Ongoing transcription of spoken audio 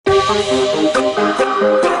Boo,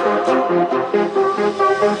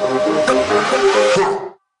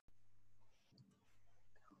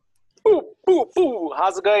 boo, boo.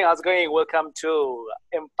 How's it going? How's it going? Welcome to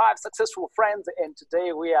Empire Successful Friends. And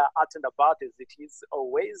today we are out and about as it is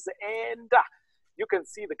always. And you can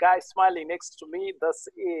see the guy smiling next to me. This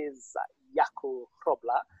is Jaco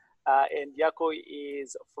Grobler. And Jaco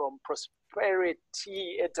is from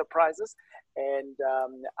Prosperity Enterprises. And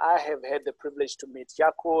I have had the privilege to meet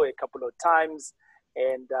Jaco a couple of times.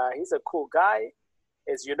 And he's a cool guy.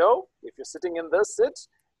 As you know, if you're sitting in this seat,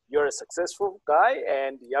 you're a successful guy,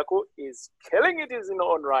 and Jaco is killing it in his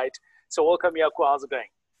own right. So welcome, Jaco. How's it going?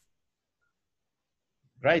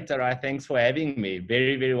 Great, Tarai. Thanks for having me.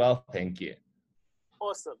 Very, very well. Thank you.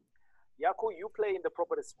 Awesome. Jaco, you play in the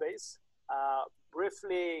property space.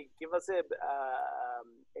 Briefly, give us an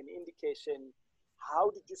indication.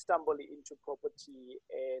 How did you stumble into property,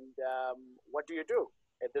 and what do you do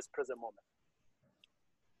at this present moment?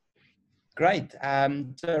 Great.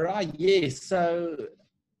 Tarai, yes. So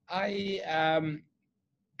I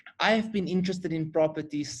have been interested in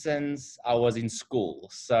property since I was in school.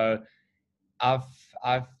 So I've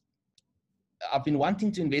been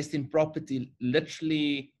wanting to invest in property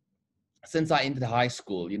literally since I entered high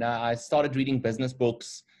school. You know, I started reading business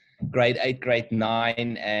books, grade 8, grade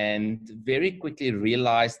 9, and very quickly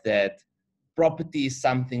realized that property is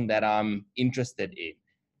something that I'm interested in.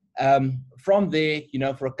 From there, you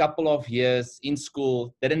know, for a couple of years in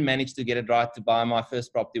school, didn't manage to get it right to buy my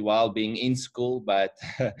first property while being in school, but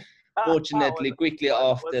fortunately, quickly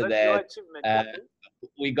after that,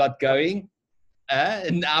 we got going.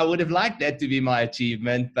 And I would have liked that to be my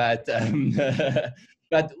achievement, but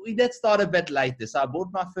but we did start a bit later. So I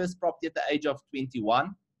bought my first property at the age of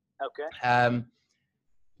 21. Okay.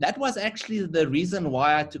 That was actually the reason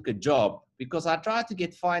why I took a job, because I tried to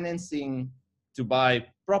get financing to buy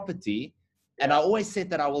property, and I always said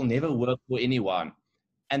that I will never work for anyone.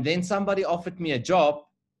 And then somebody offered me a job,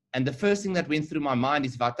 and the first thing that went through my mind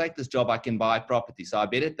is, if I take this job, I can buy property, so I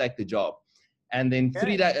better take the job. And then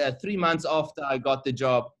 3 months after I got the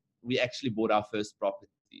job, we actually bought our first property.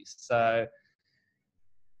 So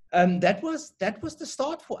that was the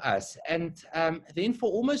start for us. And then for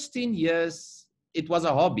almost 10 years, it was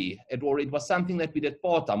a hobby. It was something that we did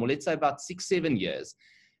part-time, or let's say about 6-7 years.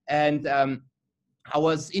 And I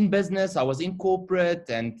was in business, I was in corporate,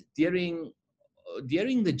 and during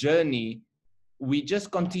the journey, we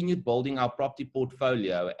just continued building our property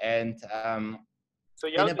portfolio. And so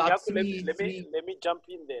let me jump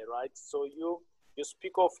in there, right? So you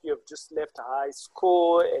speak of, you've just left high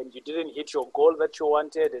school and you didn't hit your goal that you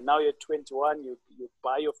wanted, and now you're 21, you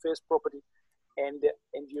buy your first property, and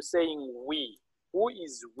you're saying we. Who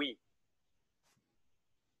is we?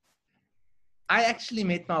 I actually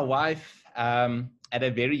met my wife at a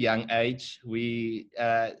very young age. We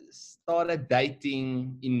started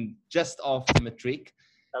dating in just after matric.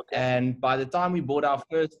 Okay. And by the time we bought our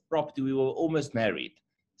first property, we were almost married.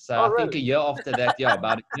 So I think really? a year after that,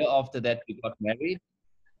 about a year after that, we got married.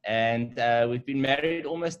 And we've been married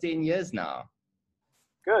almost 10 years now.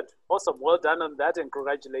 Good. Awesome. Well done on that, and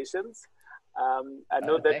congratulations. I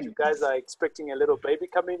know that thanks. You guys are expecting a little baby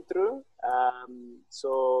coming through.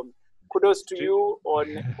 So kudos to you on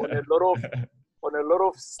a lot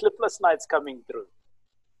of sleepless nights coming through.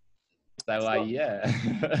 So yeah.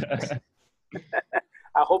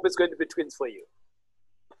 I hope it's going to be twins for you.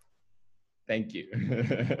 Thank you.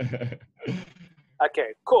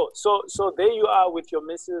 Okay, cool. So there you are with your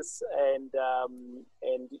missus, and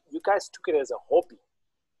you guys took it as a hobby.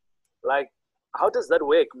 Like, how does that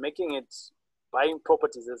work? Buying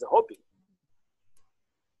properties as a hobby?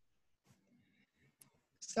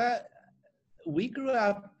 So we grew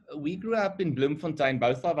up in Bloemfontein.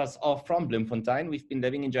 Both of us are from Bloemfontein. We've been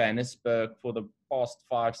living in Johannesburg for the past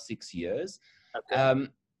 5-6 years. Okay.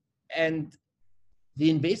 And the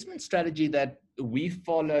investment strategy that we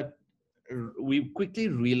followed, we quickly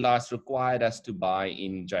realized required us to buy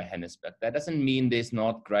in Johannesburg. That doesn't mean there's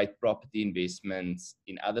not great property investments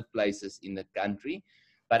in other places in the country,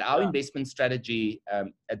 but our investment strategy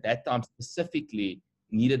at that time specifically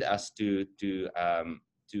needed us to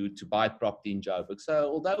buy property in Joburg. So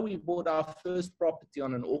although we bought our first property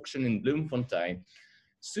on an auction in Bloemfontein,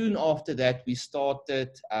 soon after that we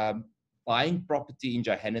started buying property in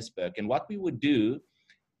Johannesburg. And what we would do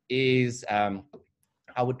is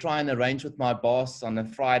I would try and arrange with my boss on a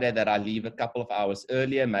Friday that I leave a couple of hours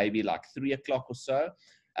earlier, maybe like 3 o'clock or so.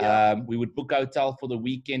 We would book a hotel for the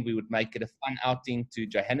weekend. We would make it a fun outing to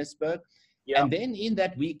Johannesburg. And then in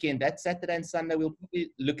that weekend, that Saturday and Sunday, we'll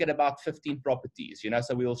probably look at about 15 properties, you know,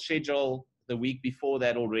 so we'll schedule the week before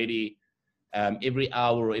that already every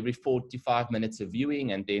hour or every 45 minutes of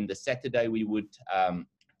viewing. And then the Saturday we would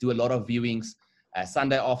do a lot of viewings.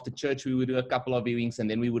 Sunday after church, we would do a couple of viewings, and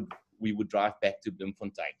then we would drive back to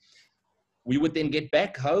Bloemfontein. We would then get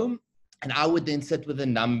back home, and I would then sit with the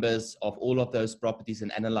numbers of all of those properties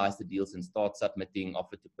and analyze the deals and start submitting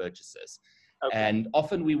offer to purchasers. Okay. And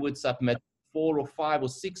often we would submit 4 or 5 or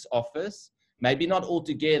 6 offers, maybe not all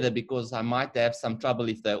together, because I might have some trouble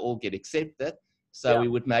if they all get accepted. So we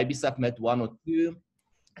would maybe submit 1 or 2,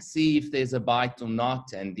 see if there's a bite or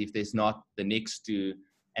not, and if there's not, the next 2,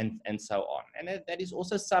 and so on. And that is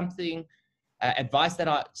also something, advice that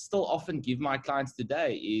I still often give my clients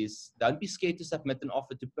today is, don't be scared to submit an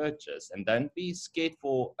offer to purchase, and don't be scared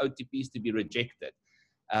for OTPs to be rejected.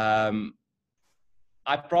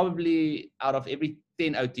 I probably, out of every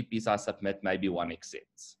 10 OTPs I submit, maybe 1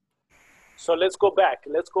 accepts. So let's go back.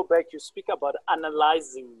 You speak about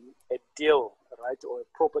analyzing a deal, right, or a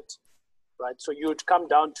property, right? So you'd come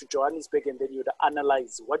down to Johannesburg and then you'd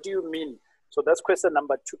analyze. What do you mean? So that's question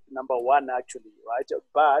number 1, actually, right?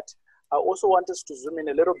 But I also want us to zoom in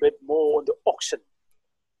a little bit more on the auction.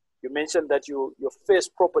 You mentioned that your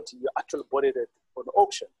first property, you actually bought it on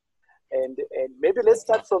auction. And maybe let's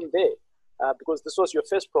start from there, because this was your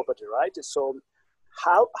first property, right? So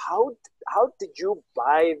how did you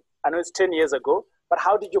buy? I know it's 10 years ago, but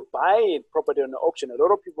how did you buy property on the auction? A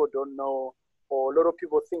lot of people don't know, or a lot of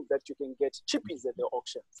people think that you can get chippies at the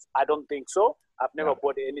auctions. I don't think so. I've never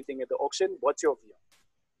bought anything at the auction. What's your view?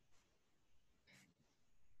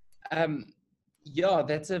 Yeah,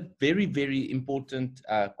 that's a very, very important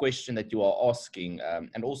question that you are asking.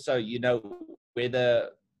 And also, you know,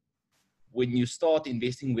 when you start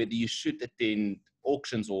investing, whether you should attend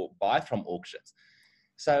auctions or buy from auctions.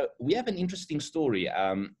 So we have an interesting story.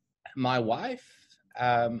 My wife's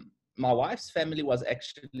family was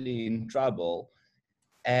actually in trouble,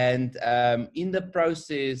 and in the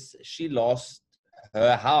process, she lost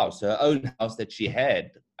her house, her own house that she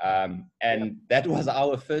had, and that was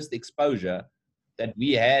our first exposure that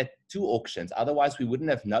we had to auctions. Otherwise, we wouldn't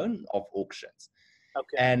have known of auctions.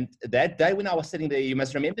 Okay. And that day when I was sitting there, you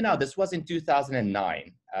must remember now, this was in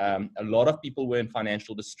 2009. A lot of people were in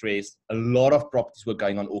financial distress. A lot of properties were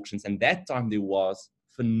going on auctions, and that time there was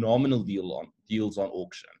phenomenal deals on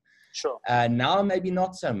auction. Sure. Now maybe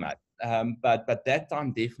not so much, but that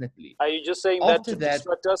time definitely. Are you just saying that to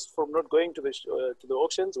distract us from not going to the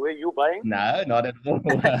auctions? Were you buying? No, not at all.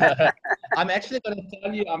 I'm actually going to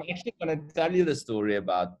tell you the story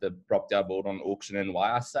about the property I bought on auction and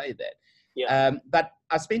why I say that. Yeah. But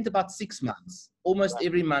I spent about 6 months, almost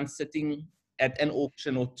every month, sitting at an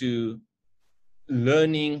auction or 2,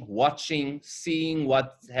 learning, watching, seeing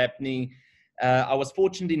what's happening. I was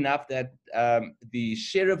fortunate enough that the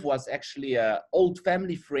sheriff was actually an old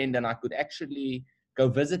family friend, and I could actually go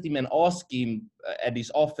visit him and ask him at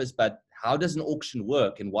his office, but how does an auction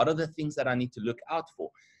work and what are the things that I need to look out for?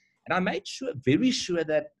 And I made very sure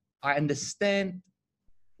that I understand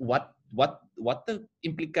what the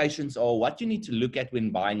implications are, what you need to look at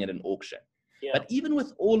when buying at an auction. Yeah. But even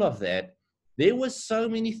with all of that, there were so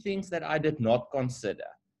many things that I did not consider.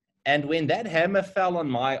 And when that hammer fell on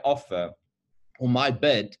my offer or my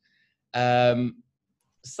bid,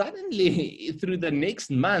 suddenly through the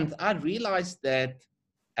next month, I realized that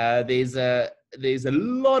there's a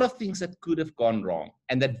lot of things that could have gone wrong,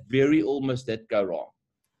 and that very almost did go wrong.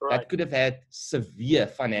 Right. That could have had severe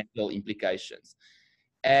financial implications.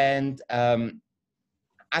 And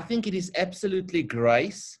I think it is absolutely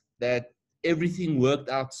grace that everything worked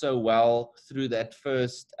out so well through that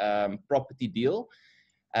first property deal.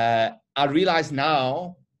 I realize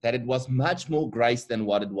now that it was much more grace than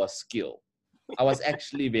what it was skill. I was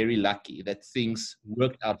actually very lucky that things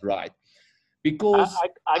worked out right. Because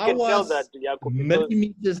I can tell that, Jaco,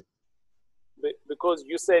 because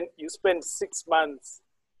you spent 6 months,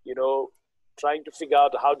 you know, trying to figure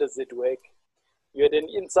out how does it work. You're an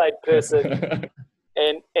inside person,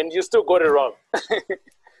 and you still got it wrong.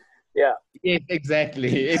 Yeah. Yes,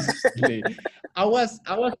 exactly. I was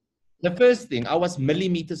the first thing. I was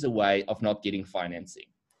millimeters away of not getting financing.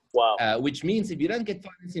 Wow. Which means if you don't get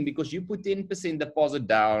financing because you put 10% deposit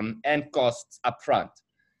down and costs up front.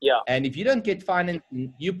 Yeah. And if you don't get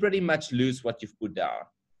financing, you pretty much lose what you've put down.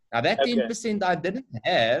 Now that 10% I didn't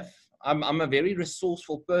have. I'm a very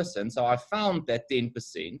resourceful person, so I found that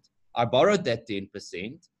 10%. I borrowed that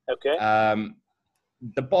 10%. Okay.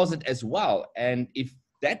 Deposit as well. And if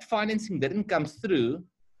that financing didn't come through,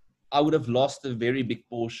 I would have lost a very big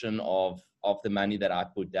portion of the money that I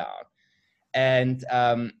put down. And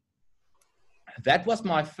that was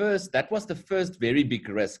the first very big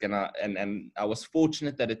risk. And I was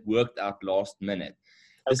fortunate that it worked out last minute.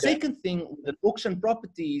 The Okay. second thing with an auction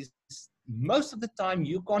property is most of the time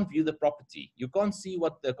you can't view the property. You can't see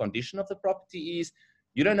what the condition of the property is.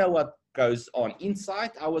 You don't know what goes on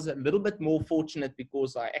inside. I was a little bit more fortunate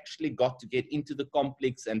because I actually got to get into the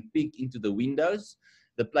complex and peek into the windows.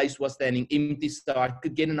 The place was standing empty, so I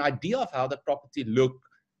could get an idea of how the property looked,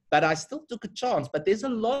 but I still took a chance. But there's a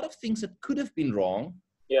lot of things that could have been wrong.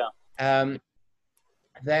 Yeah.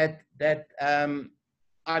 That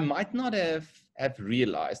I might not have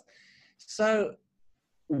realized. So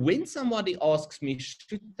when somebody asks me,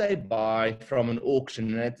 should they buy from an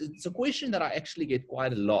auction? And it's a question that I actually get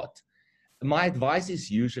quite a lot. My advice is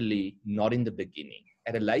usually not in the beginning.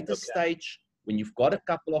 At a later stage, when you've got a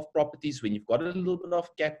couple of properties, when you've got a little bit of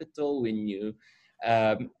capital, when you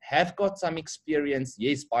have got some experience,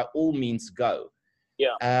 yes, by all means go.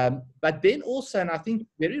 Yeah. But then also, and I think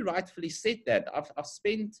very rightfully said that, I've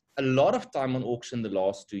spent a lot of time on auction the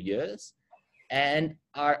last 2 years, and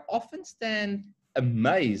I often stand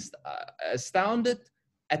amazed, astounded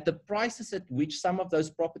at the prices at which some of those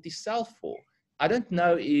properties sell for. I don't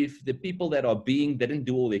know if the people that are didn't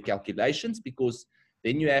do all their calculations, because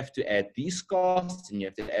then you have to add these costs and you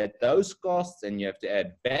have to add those costs and you have to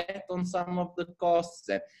add VAT on some of the costs.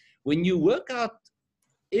 And when you work out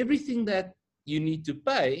everything that you need to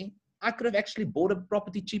pay, I could have actually bought a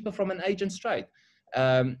property cheaper from an agent straight.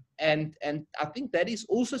 And I think that is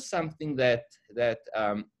also something that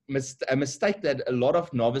a mistake that a lot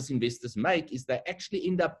of novice investors make, is they actually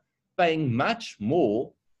end up paying much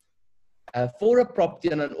more for a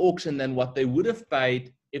property on an auction than what they would have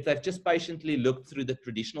paid if they've just patiently looked through the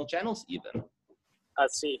traditional channels even. I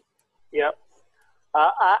see. Yeah.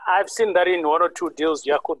 I've seen that in 1 or 2 deals,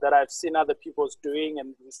 Jakub, that I've seen other people's doing,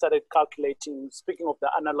 and we started calculating, speaking of the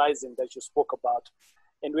analyzing that you spoke about,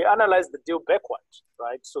 and we analyzed the deal backwards,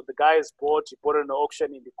 right? So the guy is bought, he bought it in an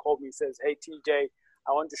auction, and he called me and says, hey, TJ,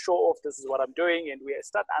 I want to show off, this is what I'm doing. And we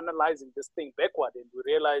start analyzing this thing backward, and we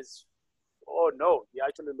realize, oh no, you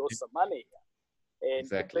actually lost some money. And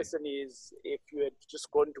exactly. The question is, if you had just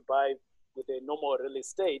gone to buy with a normal real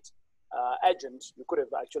estate agent, you could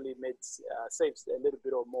have actually made saved a little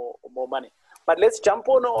bit or more money. But let's jump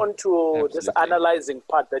onto this analyzing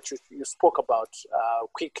part that you spoke about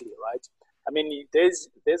quickly, right? I mean, there's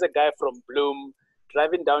a guy from Bloem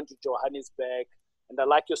driving down to Johannesburg, and I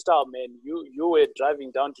like your style, man. You were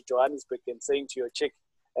driving down to Johannesburg and saying to your chick,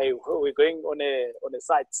 "Hey, we're going on a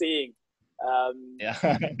sightseeing."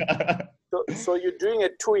 Yeah. So you're doing a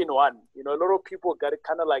 2-in-1. You know, a lot of people got to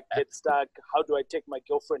kind of like get stuck. How do I take my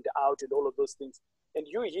girlfriend out and all of those things? And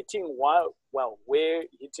you hitting we're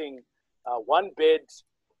hitting one bed.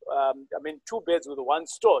 I mean, 2 beds with 1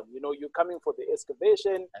 stone. You know, you're coming for the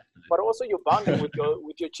excavation, but also you're bonding with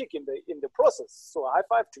your chick in the process. So high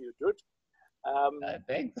five to you, dude.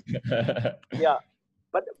 Thanks. Yeah,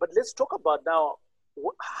 but let's talk about now.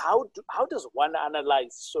 How does one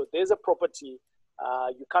analyze? So there's a property.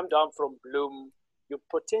 You come down from Bloem. You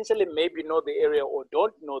potentially maybe know the area or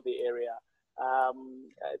don't know the area.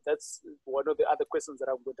 That's one of the other questions that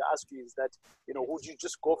I'm going to ask you, is that, you know, would you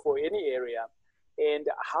just go for any area? And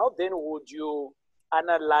how then would you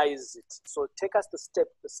analyze it? So take us the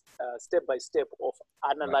step by step of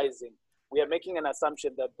analyzing. Right. We are making an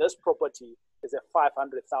assumption that this property is a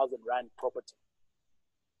 500,000 Rand property.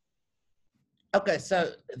 Okay,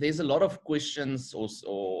 so there's a lot of questions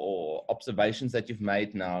or observations that you've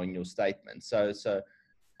made now in your statement. So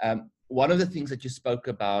one of the things that you spoke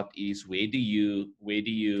about is where do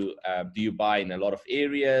you buy in a lot of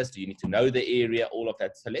areas? Do you need to know the area? All of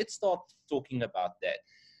that. So let's start talking about that.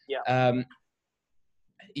 Yeah.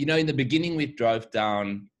 You know, in the beginning we drove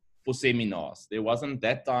down for seminars. There wasn't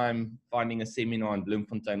that time. Finding a seminar in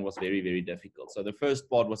Bloemfontein was very, very difficult. So the first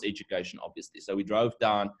part was education, obviously. So we drove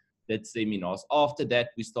down, did seminars. After that,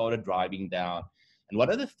 we started driving down. And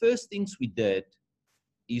one of the first things we did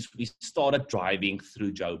is we started driving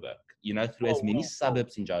through Joburg, you know, through as many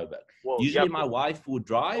suburbs in Joburg. Usually my wife would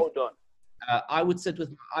drive. Hold on. I would sit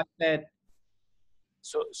with my iPad.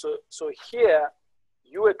 So here,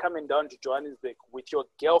 you were coming down to Johannesburg with your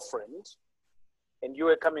girlfriend, and you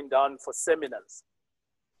were coming down for seminars.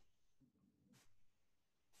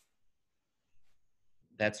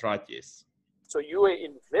 That's right, yes. So you were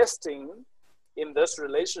investing in this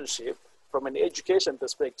relationship from an education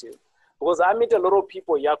perspective. Because I meet a lot of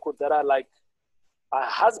people, Jakub, that are like a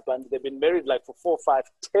husband. They've been married like for 4, 5,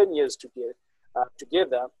 10 years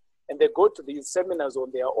together, and they go to these seminars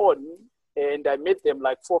on their own. And I meet them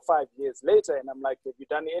like 4 or 5 years later, and I'm like, "Have you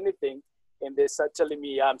done anything?" And they start telling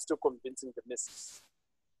me, "Yeah, I'm still convincing the missus,"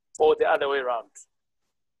 or the other way around.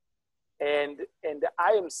 And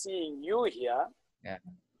I am seeing you here. Yeah.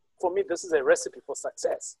 for me, this is a recipe for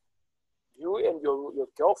success. You and your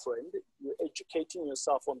girlfriend, you're educating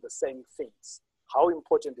yourself on the same things. How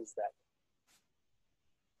important is that?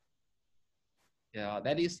 Yeah,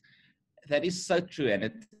 that is so true,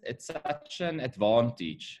 and it's such an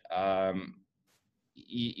advantage. I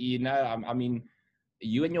mean,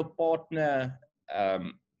 you and your partner,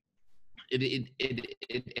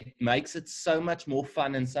 it makes it so much more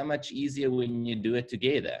fun and so much easier when you do it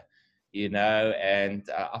together, and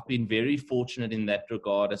I've been very fortunate in that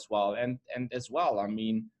regard as well. And as well, I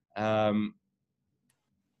mean,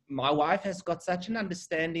 my wife has got such an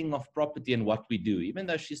understanding of property and what we do, even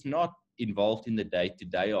though she's not involved in the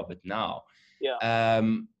day-to-day of it now. Yeah.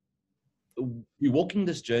 We're walking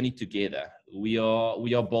this journey together. We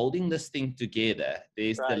are building this thing together.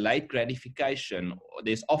 There's Right. delayed gratification,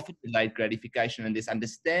 there's often delayed gratification, and there's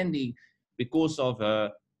understanding because of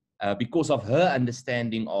her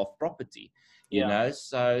understanding of property. Yeah.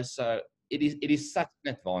 So it is such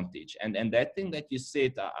an advantage. And that thing that you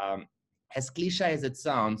said, as cliche as it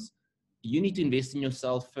sounds, you need to invest in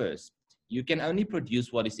yourself first. You can only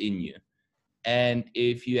produce what is in you. And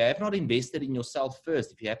if you have not invested in yourself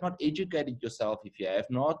first, if you have not educated yourself, if you have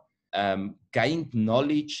not gained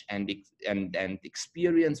knowledge and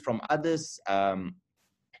experience from others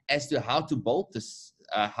as to how to build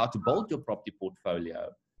your property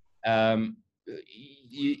portfolio,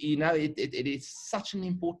 it is such an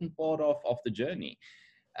important part of the journey.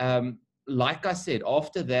 Like I said,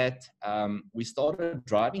 after that, we started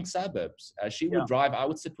driving suburbs. She would drive, I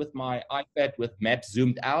would sit with my iPad with maps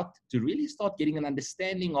zoomed out to really start getting an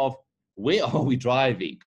understanding of where are we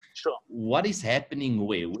driving? Sure. What is happening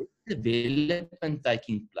where? Where's development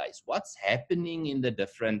taking place? What's happening in the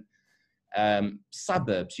different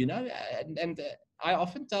suburbs, and I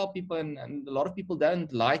often tell people, and a lot of people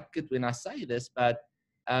don't like it when I say this, but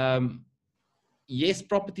yes,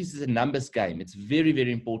 properties is a numbers game. It's very,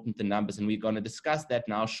 very important, the numbers, and we're going to discuss that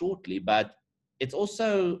now shortly, but it's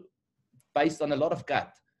also based on a lot of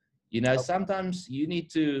gut. Sometimes you need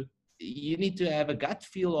to have a gut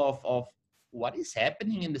feel of what is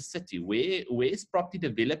happening in the city. Where is property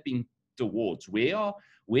developing towards? Where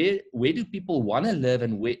do people want to live,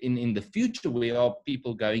 and where in the future, where are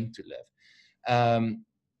people going to live?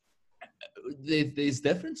 There's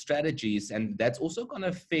different strategies, and that's also going to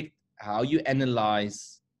affect how you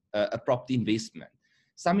analyze a property investment.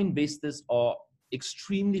 Some investors are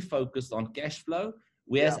extremely focused on cash flow,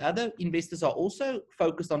 whereas other investors are also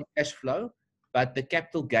focused on cash flow, but the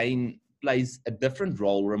capital gain plays a different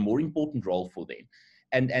role, or a more important role for them.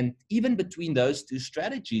 And even between those two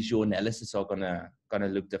strategies, your analysis are gonna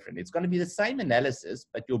look different. It's going to be the same analysis,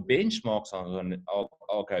 but your benchmarks are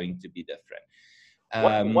going to be different.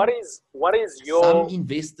 What is your some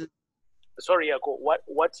investors? Sorry, Jaco.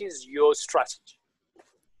 What is your strategy?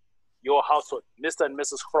 Your household, Mr. and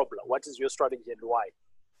Mrs. Grobler. What is your strategy and why?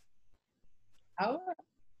 Our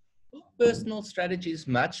personal strategy is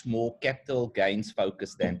much more capital gains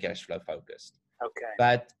focused than cash flow focused. Okay.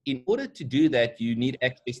 But in order to do that, you need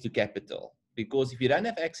access to capital, because if you don't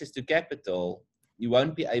have access to capital, you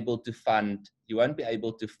won't be able to fund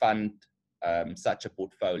such a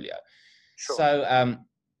portfolio. Sure. So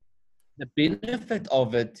the benefit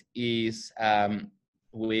of it is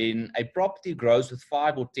when a property grows with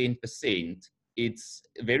 5 or 10%, it's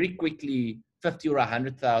very quickly 50 or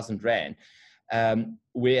 100,000 Rand.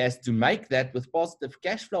 Whereas to make that with positive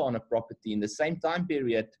cash flow on a property in the same time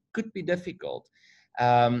period could be difficult,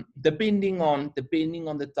 depending on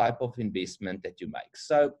the type of investment that you make.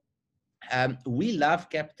 So we love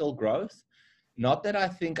capital growth. Not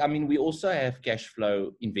that we also have cash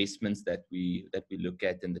flow investments that we look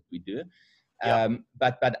at and that we do.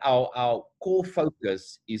 But our core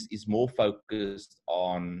focus is more focused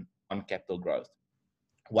on capital growth.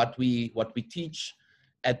 What we teach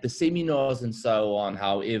at the seminars and so on,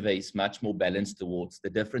 however, is much more balanced towards the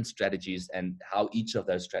different strategies and how each of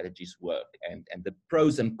those strategies work, and the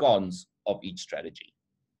pros and cons of each strategy.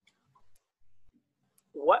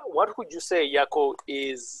 What would you say, Jaco,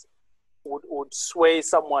 would sway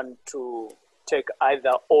someone to take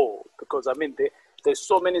either or? Because there's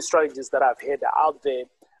so many strategies that I've heard out there.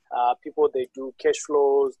 People, they do cash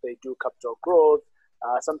flows, they do capital growth.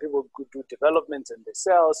 Some people do development and they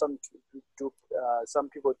sell. Some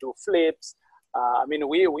people do flips.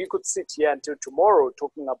 We could sit here until tomorrow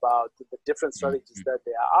talking about the different strategies that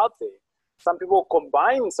they are out there. Some people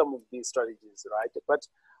combine some of these strategies, right? But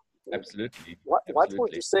absolutely. What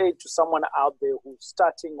would you say to someone out there who's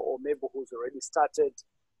starting, or maybe who's already started,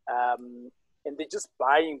 and they're just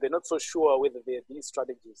buying, they're not so sure whether they're these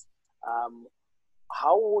strategies?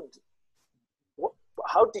 How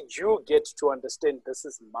how did you get to understand this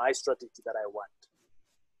is my strategy that I want?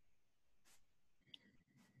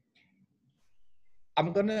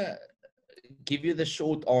 I'm going to give you the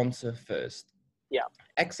short answer first. Yeah.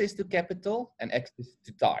 Access to capital and access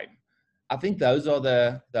to time. I think those are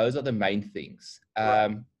the main things.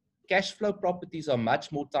 Right. Cash flow properties are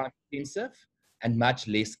much more time intensive and much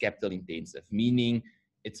less capital intensive, meaning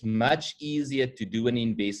it's much easier to do an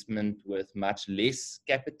investment with much less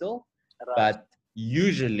capital. Right. But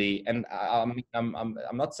usually, and I'm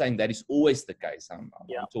not saying that is always the case. I'm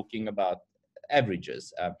talking about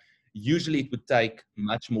averages. Usually it would take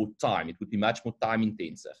much more time. It would be much more time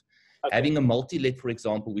intensive. Okay. Having a multi-let, for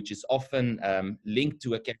example, which is often linked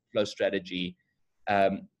to a cash flow strategy,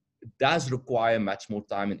 does require much more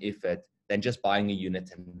time and effort than just buying a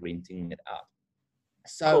unit and renting it out.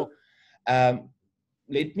 So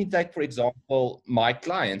let me take, for example, my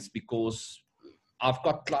clients, because I've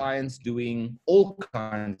got clients doing all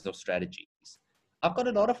kinds of strategies. I've got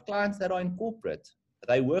a lot of clients that are in corporate.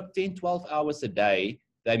 They work 10, 12 hours a day.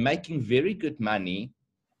 They're making very good money,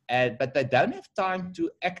 but they don't have time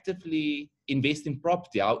to actively invest in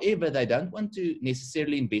property. However, they don't want to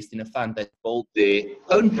necessarily invest in a fund that builds their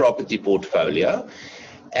own property portfolio.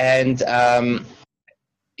 And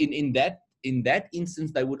in that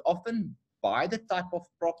instance, they would often buy the type of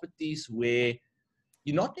properties where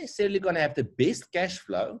you're not necessarily going to have the best cash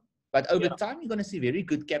flow, but over time, you're going to see very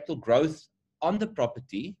good capital growth on the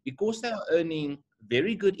property because they are earning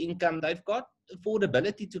very good income. They've got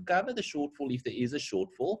affordability to cover the shortfall if there is a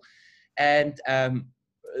shortfall. And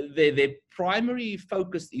their primary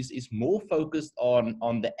focus is more focused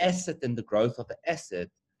on the asset and the growth of the asset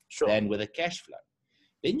than with the cash flow.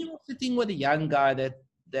 Then you're sitting with a young guy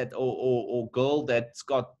or girl that's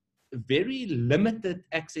got very limited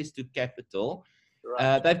access to capital.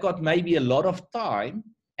 Right. They've got maybe a lot of time,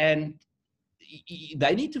 and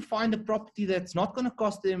they need to find a property that's not going to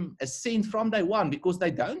cost them a cent from day one because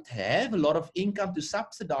they don't have a lot of income to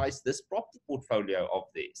subsidize this property portfolio of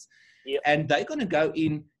theirs. Yep. And they're going to go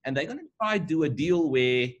in and they're going to try to do a deal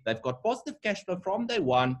where they've got positive cash flow from day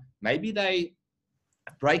one. Maybe they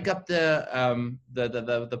break up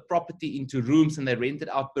the property into rooms and they rent it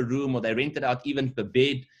out per room, or they rent it out even per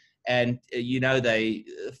bed. And, they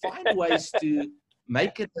find ways to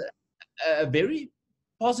make it a very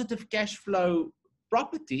positive cash flow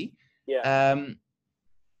property,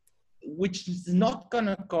 which is not going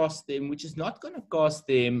to cost them,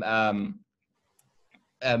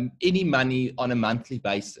 any money on a monthly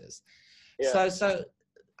basis. Yeah. So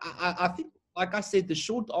I think, like I said, the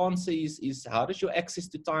short answer is how does your access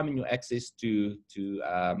to time and your access to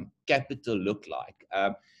capital look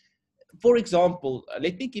like? For example,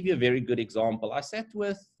 let me give you a very good example. I sat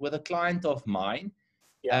with a client of mine,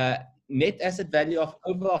 net asset value of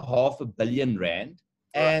over R500 million, right.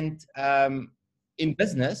 And in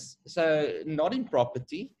business, so not in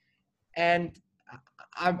property. And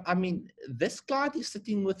I mean, this client is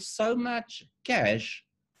sitting with so much cash,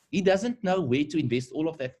 he doesn't know where to invest all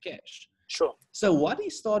of that cash. Sure. So what he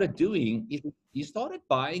started doing is he started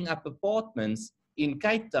buying up apartments in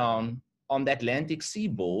Cape Town on the Atlantic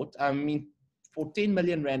seaboard. I mean, for 10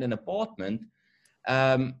 million rand an apartment.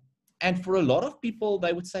 And for a lot of people,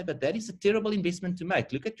 they would say, but that is a terrible investment to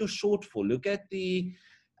make. Look at your shortfall. Look at the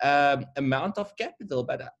amount of capital.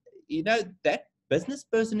 But, that business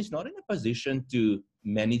person is not in a position to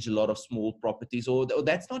manage a lot of small properties, or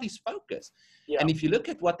that's not his focus. Yeah. And if you look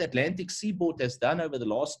at what the Atlantic seaboard has done over the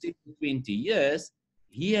last 10 to 20 years,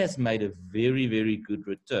 he has made a very, very good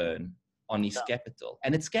return on his capital.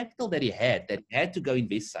 And it's capital that he had to go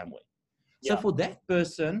invest somewhere. So for that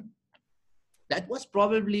person, that was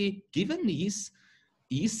probably, given his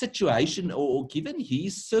situation or given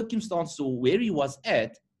his circumstance or where he was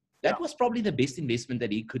at, that was probably the best investment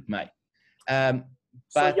that he could make.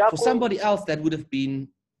 But for somebody else, that would have been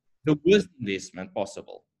the worst investment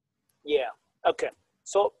possible. Yeah. Okay.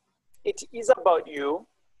 So it is about you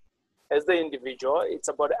as the individual. It's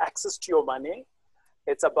about access to your money.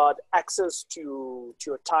 It's about access to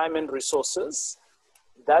your time and resources.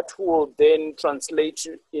 That will then translate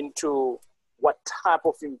into what type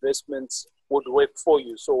of investments would work for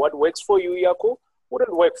you. So what works for you, Jaco,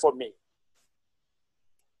 wouldn't work for me.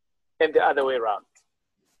 And the other way around.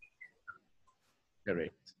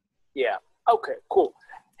 Correct. Yeah. Okay, cool.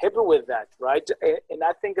 Happy with that, right? And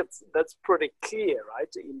I think that's pretty clear,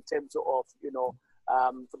 right? In terms of,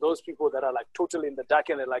 for those people that are like totally in the dark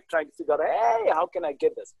and they're like trying to figure out, hey, how can I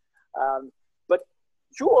get this? But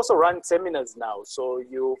you also run seminars now. So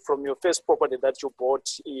you, from your first property that you bought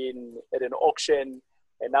at an auction,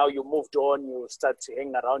 and now you moved on, you start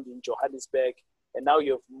hanging around in Johannesburg. and now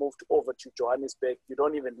you've moved over to Johannesburg. You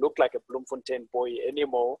don't even look like a Bloemfontein boy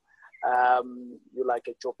anymore. You're like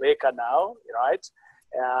a Joe Baker now, right?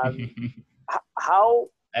 How?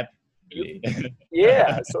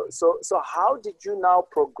 Yeah. So how did you now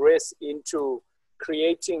progress into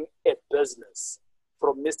creating a business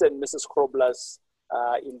from Mr. and Mrs. Krobler's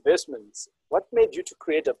investments? What made you to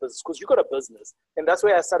create a business? Because you got a business, and that's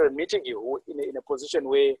where I started meeting you in a position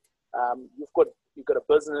where you've got a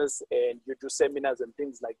business and you do seminars and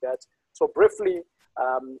things like that. So briefly,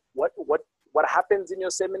 what happens in your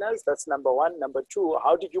seminars? That's number one. Number two,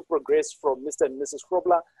 how did you progress from Mr. and Mrs.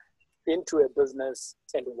 Krobler into a business,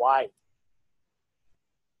 and why?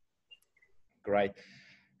 Great.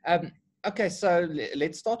 Okay, so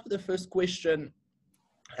let's start with the first question.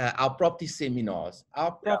 Our property seminars.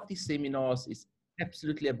 Our property seminars is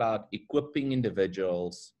absolutely about equipping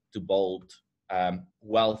individuals to build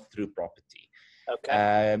wealth through property.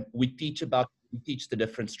 Okay. We teach the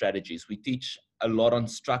different strategies. We teach a lot on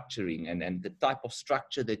structuring and the type of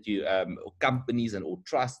structure that you, or companies or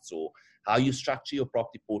trusts, or how you structure your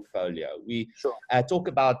property portfolio. We talk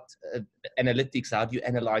about analytics. How do you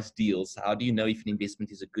analyze deals? How do you know if an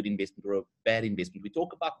investment is a good investment or a bad investment? We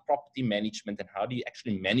talk about property management and how do you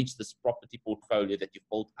actually manage this property portfolio that you've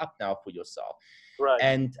built up now for yourself. Right.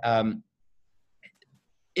 And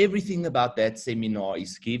everything about that seminar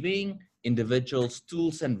is giving individuals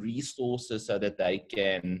tools and resources so that they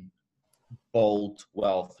can build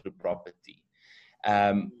wealth through property.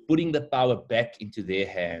 Putting the power back into their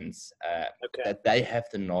hands, that they have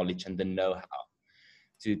the knowledge and the know-how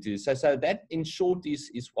so that in short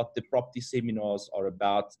is what the property seminars are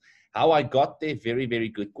about. How I got there, very, very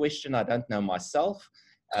good question. I don't know myself.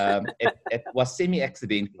 It was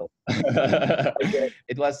semi-accidental.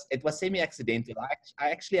 It was semi-accidental.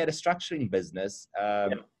 I actually had a structuring business.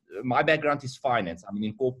 My background is finance. I mean,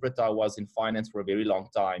 in corporate, I was in finance for a very long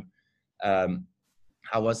time.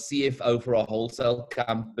 I was CFO for a wholesale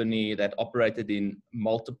company that operated in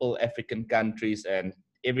multiple African countries, and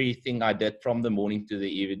everything I did from the morning to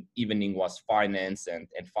the evening was finance and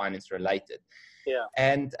finance related. Yeah.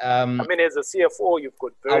 And I mean, as a CFO, you've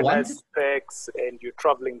got very nice perks, and you're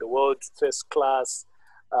traveling the world, first class,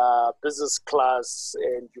 business class,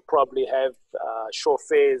 and you probably have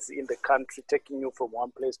chauffeurs in the country taking you from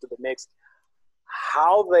one place to the next.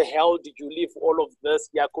 How the hell did you leave all of this,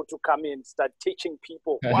 Jaco, to come in and start teaching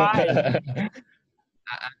people? Why?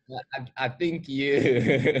 I think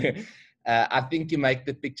you I think you make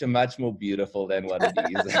the picture much more beautiful than what it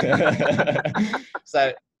is.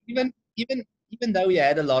 So even though we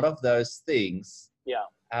had a lot of those things,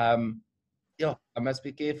 I must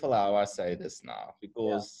be careful how I say this now,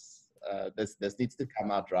 because this needs to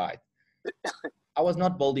come out right. I was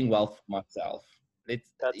not building wealth for myself.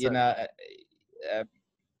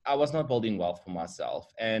 I was not building wealth for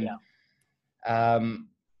myself. And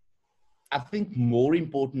I think more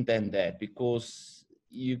important than that, because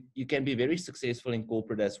you can be very successful in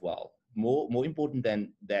corporate as well. More important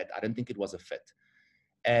than that, I don't think it was a fit.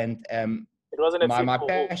 And it wasn't a fit my for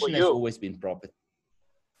passion has always been property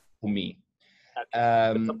for me.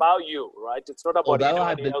 Okay. It's about you, right? It's not about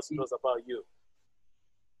anybody else. It was about you.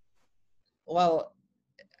 Well,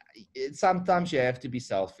 sometimes you have to be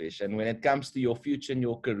selfish, and when it comes to your future and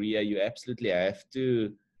your career, you absolutely have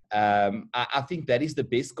to. I think that is the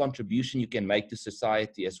best contribution you can make to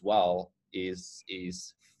society as well, is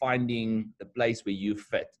finding the place where you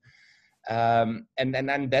fit. And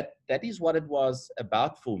that is what it was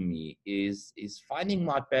about for me, is finding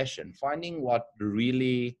my passion, finding what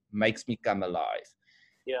really makes me come alive.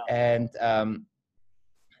 Yeah. And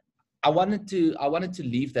I wanted to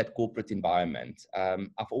leave that corporate environment.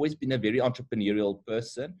 I've always been a very entrepreneurial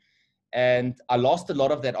person, and I lost a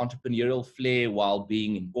lot of that entrepreneurial flair while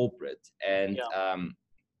being in corporate. And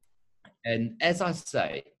as I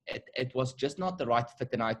say, it was just not the right fit,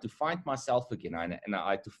 and I had to find myself again, and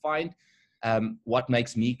I had to find what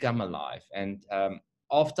makes me come alive. And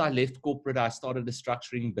after I left corporate, I started a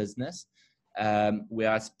structuring business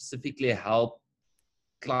where I specifically help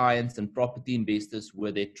clients and property investors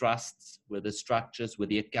with their trusts, with the structures, with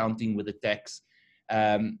the accounting, with the tax,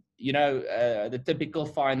 the typical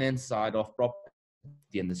finance side of property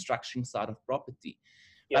and the structuring side of property.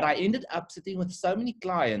 But I ended up sitting with so many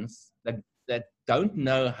clients that don't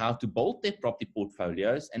know how to build their property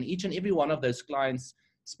portfolios, and each and every one of those clients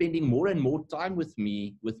spending more and more time with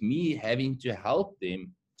me having to help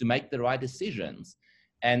them to make the right decisions.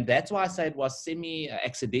 And that's why I say it was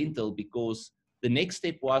semi-accidental, because the next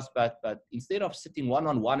step was, but instead of sitting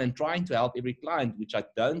one-on-one and trying to help every client, which I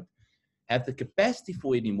don't have the capacity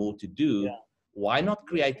for anymore to do, why not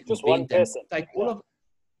create just one person? Take all of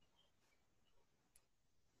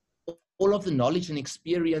all of the knowledge and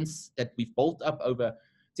experience that we've built up over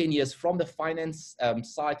 10 years from the finance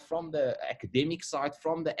side, from the academic side,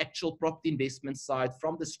 from the actual property investment side,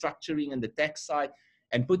 from the structuring and the tax side,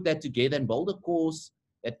 and put that together and build a course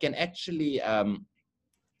that can actually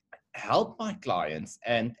help my clients.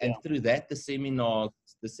 And through that, the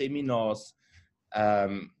seminars,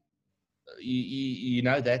 you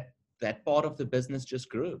know, that part of the business just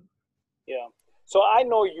grew. Yeah. So I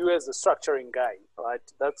know you as a structuring guy, right?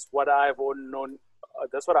 That's what I've known.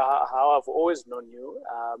 That's how I've always known you,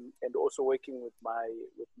 and also working with my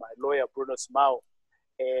lawyer Bruno Smau.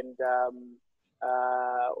 And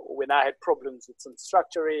when I had problems with some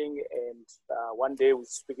structuring, and one day I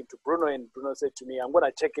was speaking to Bruno, and Bruno said to me, "I'm going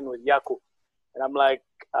to check in with Yaku," and I'm like,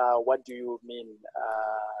 "What do you mean?"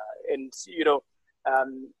 And you know,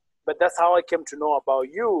 but that's how I came to know about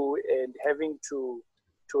you and having to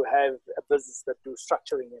have a business that do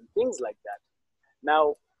structuring and things like that.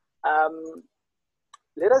 Now,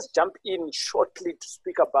 let us jump in shortly to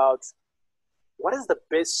speak about what is the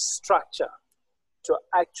best structure to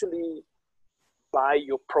actually buy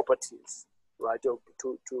your properties, right? To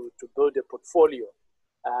build a portfolio.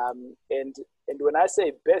 And when I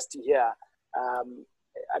say best here,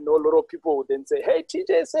 I know a lot of people would then say, "Hey,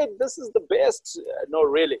 TJ said this is the best." No,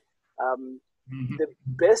 really. The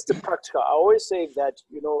best practical, I always say that,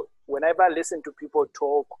 you know, whenever I listen to people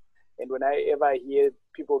talk and whenever I hear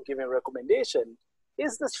people giving recommendation,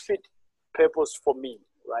 is this fit purpose for me,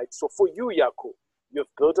 right? So for you, Yaku,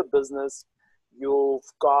 you've built a business, you've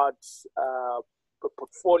got a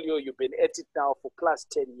portfolio, you've been at it now for plus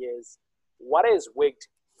 10 years. What has worked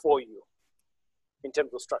for you in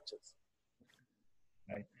terms of structures?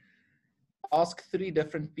 Right. Ask 3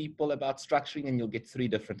 different people about structuring and you'll get 3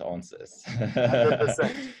 different answers.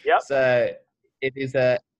 100%. Yeah. So it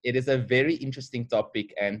is a very interesting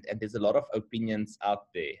topic, and there's a lot of opinions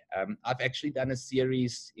out there. I've actually done a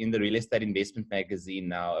series in the Real Estate Investment magazine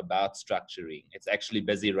now about structuring. It's actually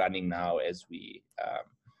busy running now as we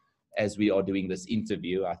are doing this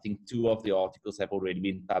interview. I think 2 of the articles have already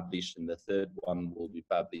been published, and the 3rd one will be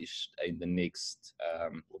published in the next,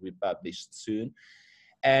 will be published soon.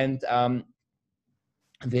 And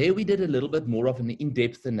there we did a little bit more of an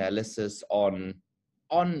in-depth analysis on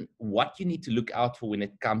what you need to look out for when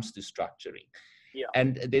it comes to structuring. Yeah.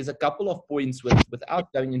 And there's a couple of points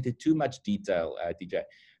without going into too much detail, DJ.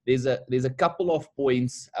 There's a couple of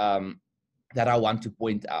points that I want to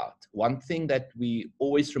point out. One thing that we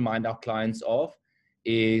always remind our clients of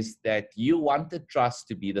is that you want the trust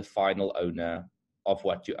to be the final owner of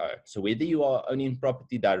what you own. So whether you are owning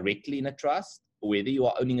property directly in a trust, or whether you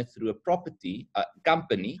are owning it through a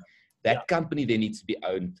company, that company then needs to be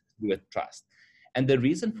owned through a trust. And the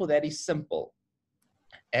reason for that is simple.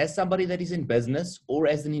 As somebody that is in business or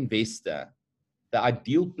as an investor, the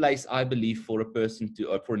ideal place, I believe, for a person to,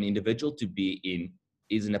 or for an individual to be in,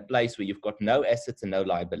 is in a place where you've got no assets and no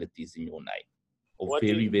liabilities in your name, or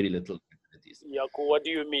very little liabilities. Yaku, what do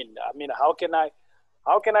you mean? I mean, how can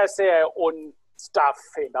I say I own stuff,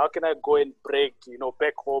 and how can I go and break, you know,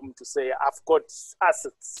 back home to say I've got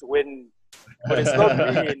assets when it's not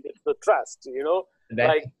me, it's the trust, you know?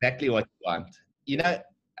 That's exactly what you want. You know,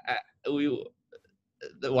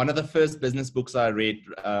 one of the first business books I read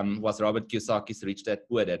was Robert Kiyosaki's Rich Dad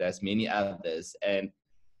Poor Dad, as many others. And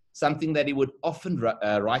something that he would often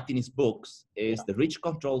write in his books is the rich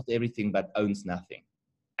controls everything but owns nothing.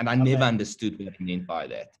 And I never understood what he meant by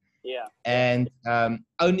that. Yeah. And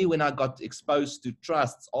only when I got exposed to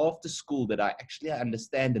trusts after school that I actually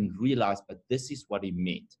understand and realize, but this is what he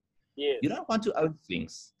meant. Yes. You don't want to own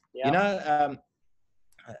things. Yeah. You know,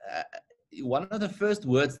 one of the first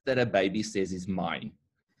words that a baby says is mine.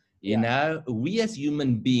 You know, we as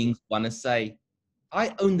human beings want to say,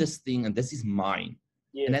 I own this thing and this is mine.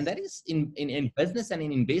 Yes. And then that is in business and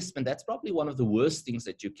in investment, that's probably one of the worst things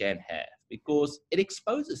that you can have, because it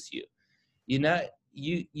exposes you. You know,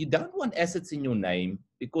 you don't want assets in your name,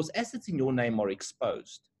 because assets in your name are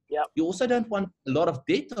exposed. Yeah. You also don't want a lot of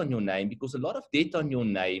debt on your name, because a lot of debt on your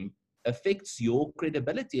name affects your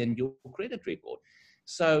credibility and your credit record.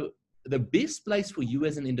 So the best place for you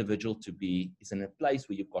as an individual to be is in a place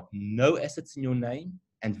where you've got no assets in your name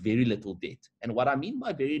and very little debt. And what I mean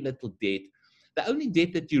by very little debt, the only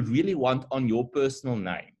debt that you really want on your personal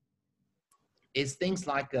name is things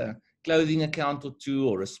like a clothing account or 2,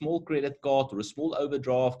 or a small credit card, or a small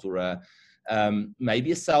overdraft, or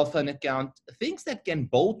maybe a cell phone account, things that can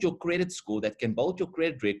build your credit score, that can build your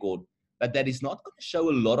credit record, but that is not going to show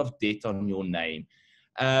a lot of debt on your name,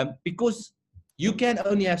 because you can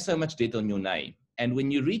only have so much debt on your name. And when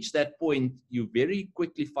you reach that point, you very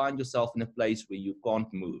quickly find yourself in a place where you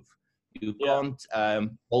can't move. You Yeah. can't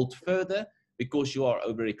hold further because you are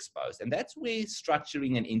overexposed. And that's where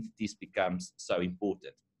structuring an entities becomes so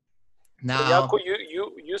important. So Now, Jaco,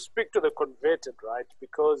 you speak to the converted, right?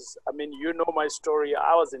 Because I mean, you know my story.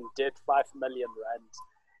 I was in debt 5 million rand,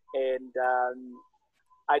 and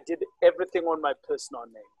I did everything on my personal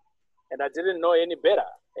name, and I didn't know any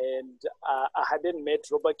better. And I hadn't met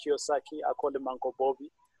Robert Kiyosaki. I called him Uncle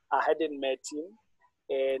Bobby. I hadn't met him,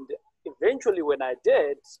 and eventually, when I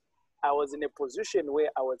did, I was in a position where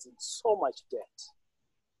I was in so much debt.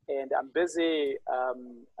 And I'm busy.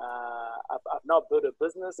 I've now built a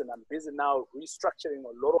business, and I'm busy now restructuring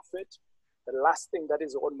a lot of it. The last thing that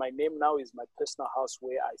is on my name now is my personal house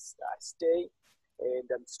where I stay, and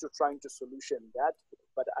I'm still trying to solution that.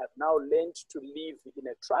 But I've now learned to live in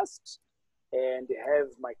a trust and have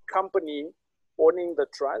my company owning the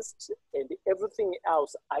trust, and everything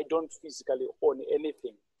else I don't physically own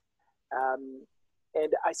anything.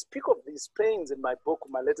 And I speak of these pains in my book,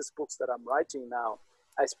 my latest books that I'm writing now.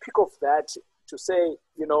 I speak of that to say,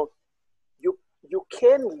 you know, you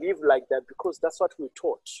can live like that because that's what we're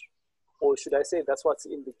taught. Or should I say that's what's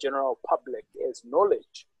in the general public as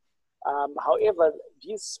knowledge. However,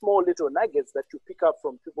 these small little nuggets that you pick up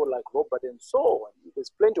from people like Robert and so on,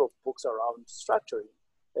 there's plenty of books around structuring,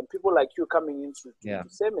 and people like you coming into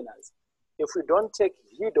seminars. If we don't take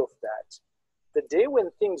heed of that, the day when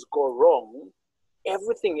things go wrong,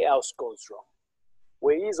 everything else goes wrong.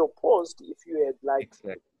 Where is opposed, if you had like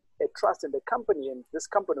a trust in the company and this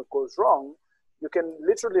company goes wrong, you can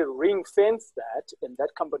literally ring fence that and that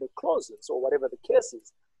company closes or whatever the case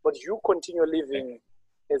is, but you continue living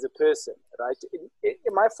as a person, right?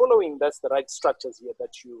 Am I following that's the right structures here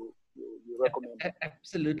that you recommend?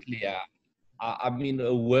 Absolutely, yeah. I mean,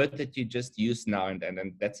 a word that you just used now, and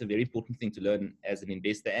that's a very important thing to learn as an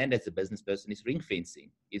investor and as a business person, is ring fencing.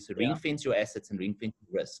 Is ring fence your assets and ring fence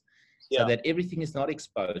your risk, so that everything is not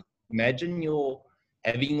exposed. Imagine you're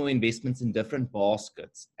having your investments in different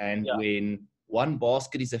baskets, and when one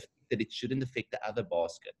basket is affected, it shouldn't affect the other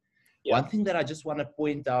basket. One thing that I just want to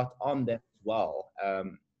point out on that as well,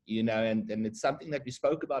 you know, and it's something that we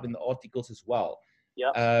spoke about in the articles as well.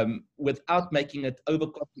 Without making it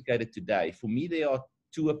overcomplicated today, for me, there are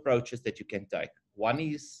two approaches that you can take. One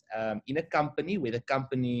is in a company where the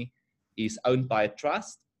company is owned by a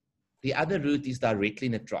trust. The other route is directly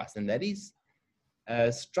in a trust, and that is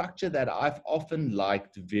a structure that I've often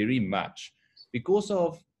liked very much because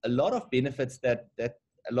of a lot of benefits that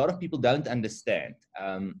a lot of people don't understand.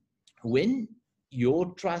 When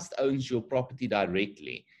your trust owns your property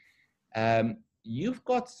directly, you've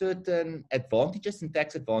got certain advantages and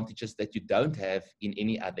tax advantages that you don't have in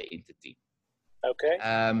any other entity. Okay.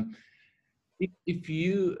 If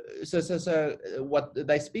you so what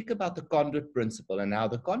they speak about the conduit principle, and how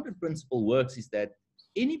the conduit principle works is that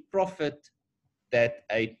any profit that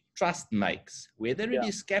a trust makes, whether it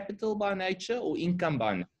is capital by nature or income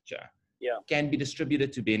by nature, can be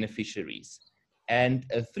distributed to beneficiaries. And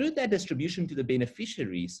through that distribution to the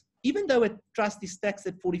beneficiaries, even though a trust is taxed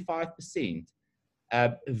at 45%,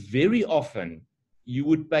 very often you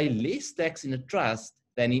would pay less tax in a trust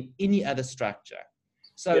than in any other structure.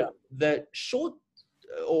 So the short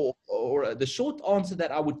or the short answer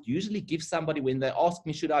that I would usually give somebody when they ask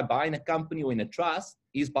me, should I buy in a company or in a trust,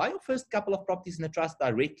 is buy your first couple of properties in a trust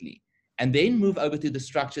directly, and then move over to the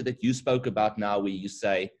structure that you spoke about now, where you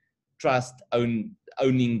say trust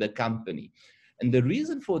owning the company. And the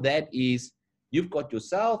reason for that is you've got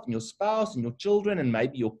yourself and your spouse and your children and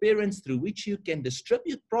maybe your parents, through which you can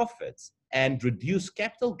distribute profits and reduce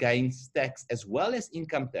capital gains tax as well as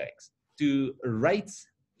income tax to rates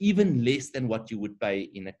even less than what you would pay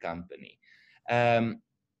in a company.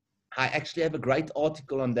 I actually have a great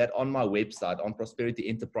article on that on my website, on Prosperity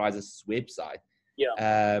Enterprises website.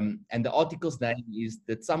 And the article's name is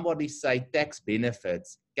Did Somebody Say Tax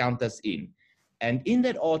Benefits Count Us In? And in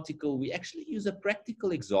that article, we actually use a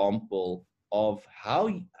practical example of how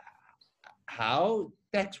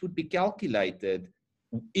tax would be calculated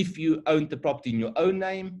if you owned the property in your own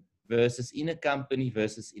name versus in a company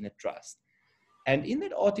versus in a trust. And in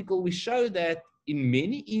that article, we show that in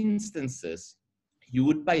many instances, you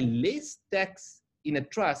would pay less tax in a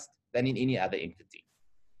trust than in any other entity.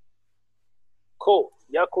 Cool.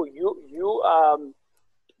 Jaco,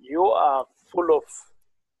 you are full of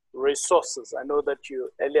resources. I know that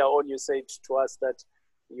earlier on you said to us that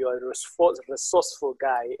you are a resourceful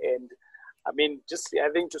guy, and I mean, just I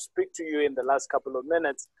think to speak to you in the last couple of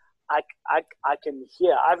minutes, I can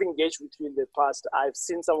hear. I've engaged with you in the past. I've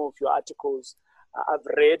seen some of your articles. I've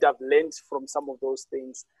read. I've learned from some of those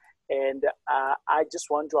things, and I just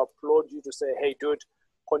want to applaud you to say, hey, dude,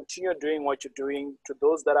 continue doing what you're doing. To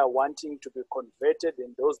those that are wanting to be converted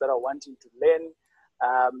and those that are wanting to learn,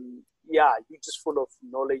 yeah, you're just full of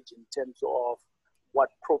knowledge in terms of what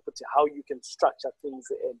property, how you can structure things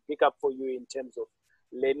and pick up for you in terms of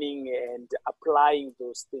learning and applying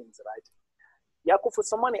those things, right? Jaco, for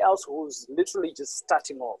someone else who's literally just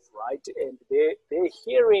starting off, right, and they're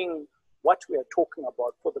hearing what we are talking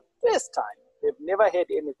about for the first time, they've never heard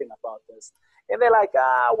anything about this, and they're like,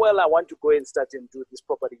 well, I want to go and start and do this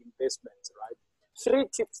property investment, right? 3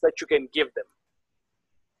 tips that you can give them.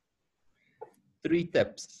 3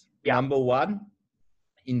 tips. Yeah. Number 1,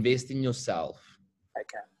 invest in yourself.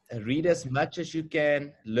 Okay. Read as much as you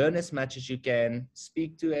can, learn as much as you can,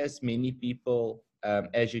 speak to as many people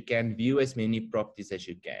as you can, view as many properties as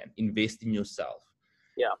you can, invest in yourself.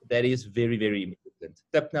 Yeah. That is very, very important.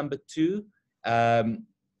 Tip number 2,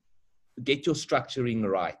 get your structuring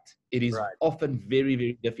right. It is often very,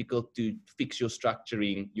 very difficult to fix your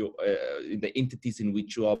structuring, the entities in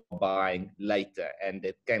which you are buying later, and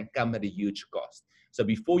it can come at a huge cost. So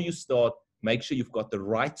before you start, make sure you've got the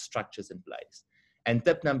right structures in place. And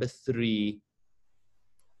tip number 3,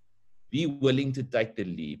 be willing to take the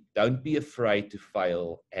leap. Don't be afraid to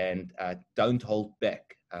fail, and don't hold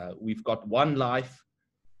back. We've got one life.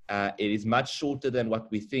 It is much shorter than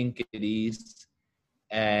what we think it is,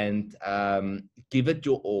 and give it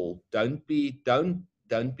your all. Don't be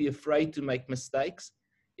afraid to make mistakes.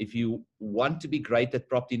 If you want to be great at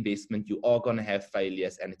property investment, you are going to have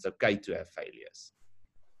failures, and it's okay to have failures.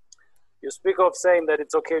 You speak of saying that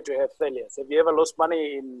it's okay to have failures. Have you ever lost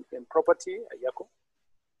money in property, Jaco?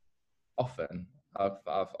 Often.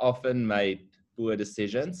 I've often made poor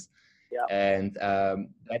decisions. Yeah. And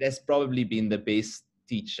that has probably been the best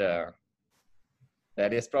teacher.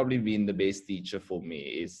 That has probably been the best teacher for me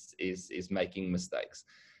is making mistakes.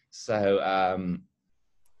 So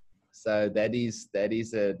so that is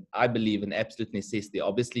I believe an absolute necessity.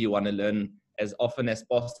 Obviously, you want to learn as often as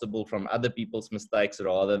possible from other people's mistakes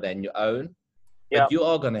rather than your own. Yeah. But you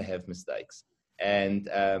are going to have mistakes, and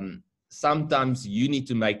sometimes you need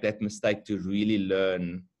to make that mistake to really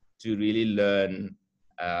learn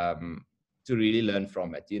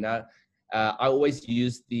from it. You know, I always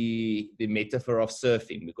use the metaphor of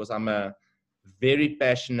surfing because I'm a very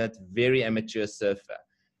passionate, very amateur surfer,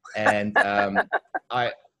 and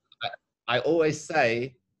I always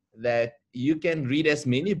say that you can read as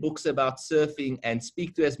many books about surfing and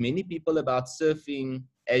speak to as many people about surfing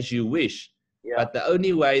as you wish. Yeah. But the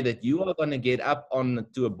only way that you are going to get up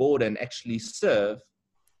onto a board and actually surf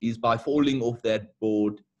is by falling off that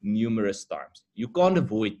board numerous times. You can't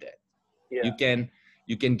avoid that. Yeah.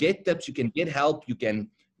 You can get tips, you can get help, you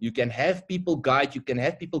can have people guide, you can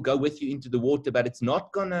have people go with you into the water, but it's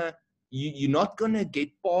not gonna, you're not gonna get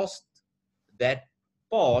past that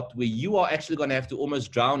part where you are actually gonna have to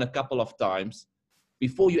almost drown a couple of times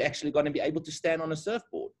before you're actually gonna be able to stand on a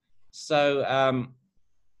surfboard. So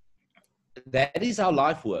that is how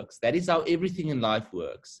life works. That is how everything in life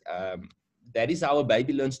works. That is how a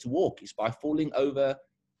baby learns to walk, is by falling over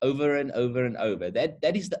and over and over.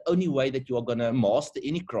 That is the only way that you are going to master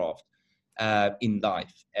any craft in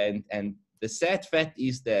life. And the sad fact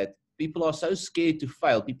is that people are so scared to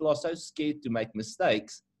fail. People are so scared to make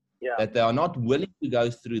mistakes that they are not willing to go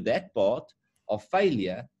through that part of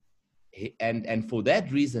failure. And for that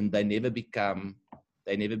reason, they never become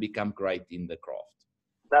great in the craft.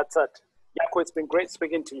 That's it. Jaco, it's been great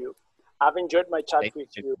speaking to you. I've enjoyed my chat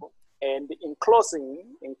with you. And in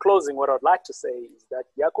closing, what I'd like to say is that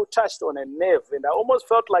Jaco touched on a nerve, and I almost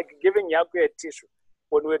felt like giving Jaco a tissue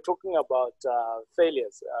when we were talking about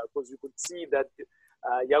failures, because you could see that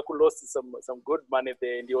Jaco lost some good money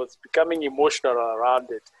there, and he was becoming emotional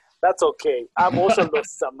around it. That's okay. I've also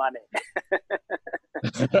lost some money.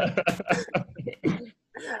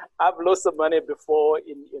 I've lost some money before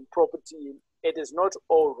in property. It is not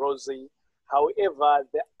all rosy. However,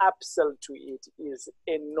 the upsell to it is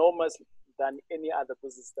enormous than any other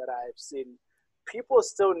business that I have seen. People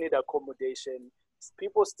still need accommodation.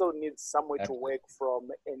 People still need somewhere to work from.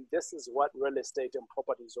 And this is what real estate and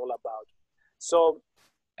property is all about. So,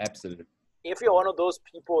 absolutely. If you're one of those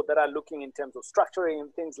people that are looking in terms of structuring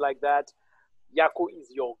and things like that, Jaco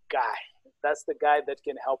is your guy. That's the guy that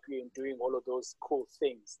can help you in doing all of those cool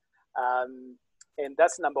things. And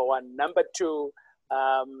that's number one. Number two,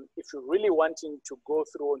 if you're really wanting to go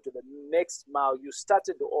through onto the next mile, you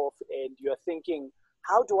started off and you're thinking,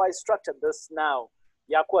 how do I structure this now?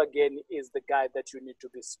 Jaco again is the guy that you need to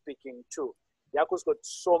be speaking to. Jaco's got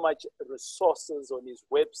so much resources on his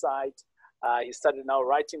website. He started now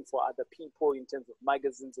writing for other people in terms of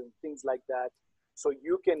magazines and things like that. So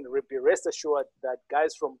you can be rest assured that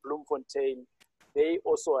guys from Bloemfontein, they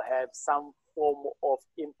also have some form of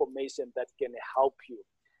information that can help you.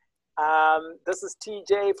 This is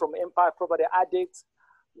TJ from Empire Property Addicts.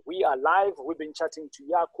 We are live. We've been chatting to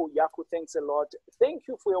Yaku. Yaku, thanks a lot. Thank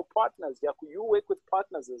you for your partners. Yaku, you work with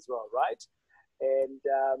partners as well, right? And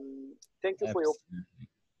thank you for your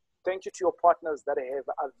thank you to your partners that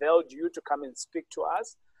have availed you to come and speak to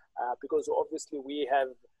us, because obviously we have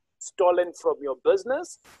stolen from your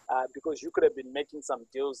business, because you could have been making some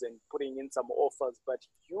deals and putting in some offers, but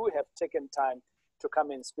you have taken time to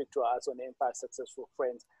come and speak to us on Empire Successful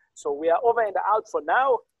Friends. So we are over and out for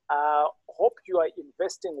now. Hope you are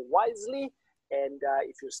investing wisely, and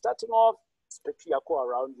if you're starting off, speak to Yaku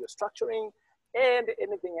around your structuring and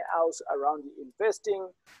anything else around investing.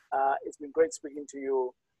 It's been great speaking to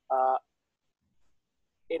you.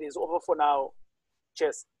 It is over for now.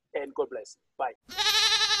 Cheers and God bless. Bye.